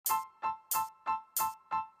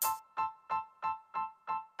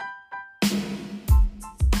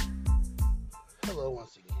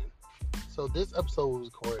So this episode was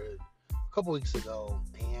recorded a couple weeks ago,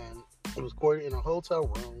 and it was recorded in a hotel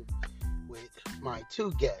room with my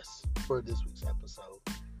two guests for this week's episode.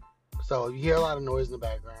 So if you hear a lot of noise in the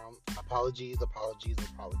background, apologies.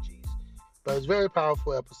 But it's a very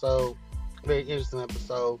powerful episode, very interesting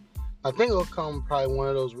episode. I think it'll come probably one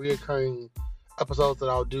of those reoccurring episodes that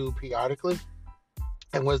I'll do periodically.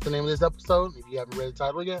 And what's the name of this episode? If you haven't read the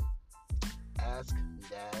title yet, Ask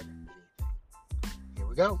Dad Anything. Here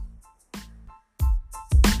we go.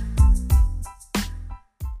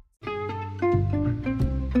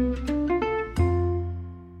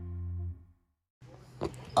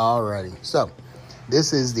 Alrighty, so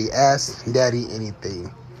this is the Ask Daddy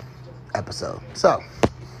Anything episode. So,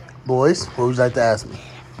 boys, what would you like to ask me?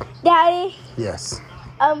 Daddy. Yes.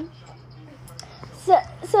 When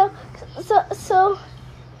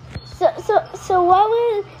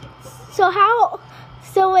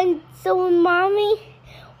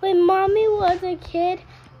mommy was a kid,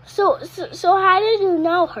 so how did you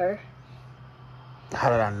know her? How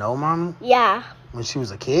did I know mommy? Yeah. When she was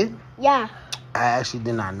a kid? Yeah. I actually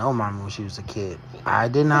did not know mommy when she was a kid. I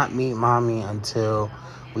did not meet mommy until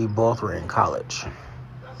we both were in college.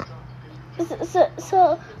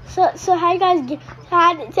 So how you guys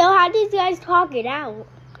how did you guys talk it out?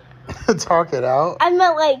 Talk it out? I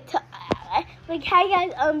meant like how you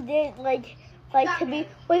guys did like to be,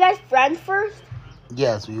 were you guys friends first?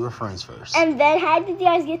 Yes, we were friends first. And then how did you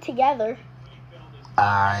guys get together?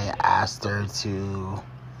 I asked her to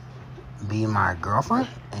be my girlfriend,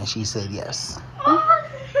 and she said yes.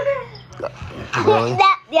 Really?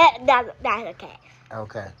 That's okay.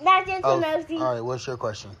 Okay. That's just a nosy. All right, what's your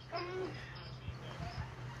question?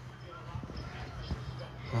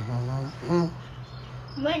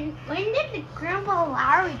 When did Grandpa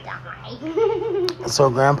Larry die?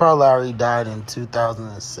 So Grandpa Larry died in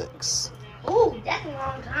 2006. Oh, that's a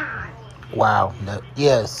long time. Wow.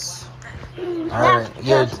 Yes. All right,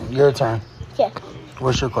 your turn. Yeah.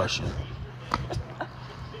 What's your question?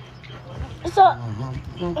 So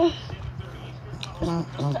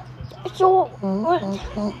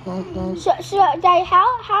Daddy,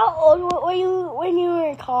 how old were you when you were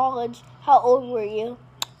in college? How old were you?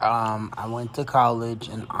 I went to college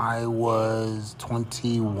and I was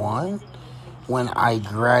 21. When I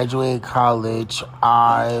graduated college,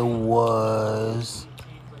 I was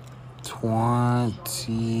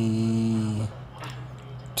 22.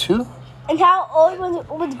 And how old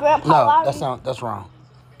was Grandpa Larry? No, that's wrong.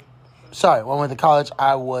 Sorry, when I went to college,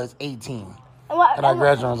 I was 18. And I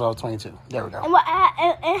graduated when I was 22. There we go.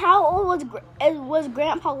 And how old was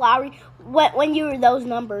Grandpa Larry when you were those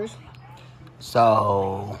numbers?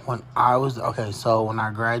 So when I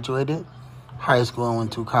graduated high school and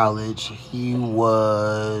went to college, he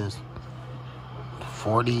was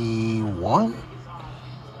 41,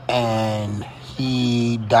 and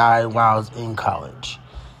he died while I was in college.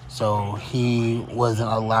 So he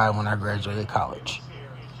wasn't alive when I graduated college.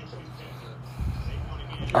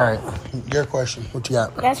 All right, your question. What you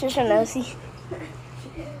got? That's just a nosy.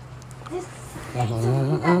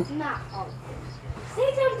 That's not all.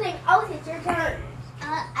 Say something else. It's your turn.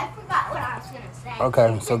 I forgot what I was gonna say.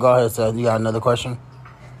 Okay, so go ahead, Seth. You got another question?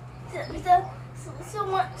 So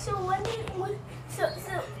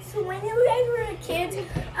when you guys were kids, did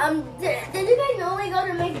you guys normally go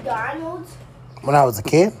to McDonald's? When I was a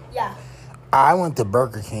kid? Yeah. I went to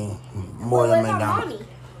Burger King more than McDonald's. Mommy?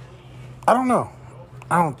 I don't know.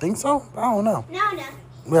 I don't think so. I don't know. No.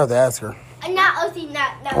 We have to ask her. Not.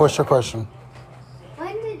 What's your question?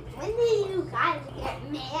 When did you guys get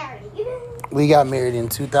married? We got married in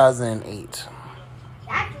 2008.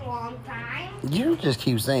 That's a long time. You just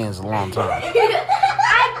keep saying it's a long time.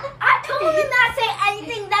 I told him not to say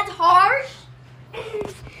anything that's harsh.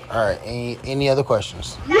 All right. Any other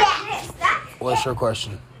questions? Yes. What's your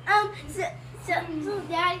question? So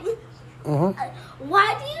Daddy, Mm-hmm.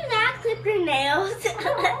 why do you not clip your nails?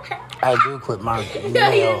 I do clip my nails.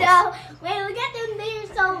 No, you don't. Wait, look at them. They're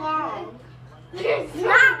so long. It's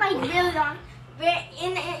not like really long.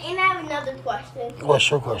 And I have another question. What's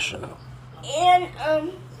your question? So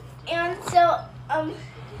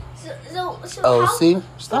Oh, how, see?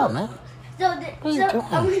 Stop, man.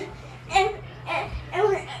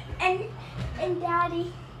 And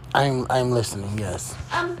Daddy. I'm listening. Yes.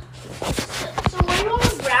 So were you on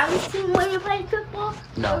the Browns team when you played football?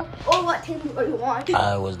 No. Or what team were you on?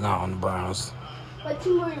 I was not on the Browns. What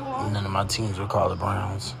team were you on? None of my teams were called the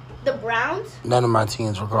Browns. The Browns? None of my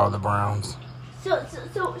teams were called the Browns. So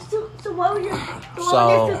what was your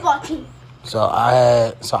football team? So I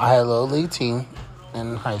had a little league team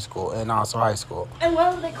in high school and also high school. And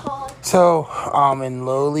what were they called? So in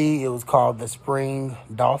Little League, it was called the Spring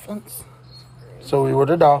Dolphins. So we were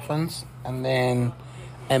the Dolphins, and then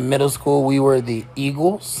in middle school we were the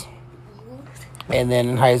Eagles, and then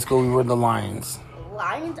in high school we were the Lions.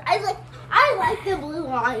 Lions? I like the Blue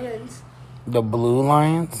Lions. The Blue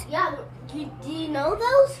Lions? Yeah, do you know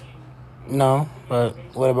those? No, but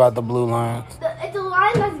what about the Blue Lions? It's a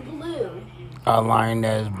lion that's blue. A lion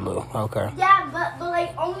that is blue. Okay. Yeah, but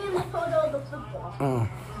like only in the photo of the football.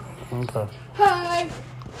 Okay. Hi.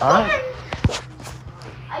 All right.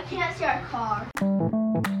 I can't see our car.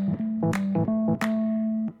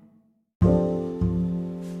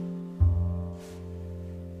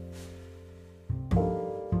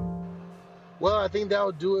 Well, I think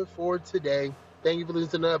that'll do it for today. Thank you for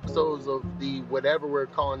listening to episodes of the whatever we're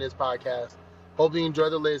calling this podcast. Hope you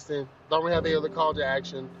enjoyed the listen. Don't have any other call to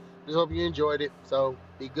action. Just hope you enjoyed it. So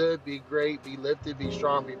be good, be great, be lifted, be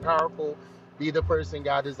strong, be powerful. Be the person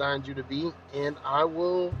God designed you to be. And I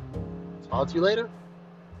will talk to you later.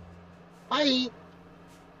 Bye.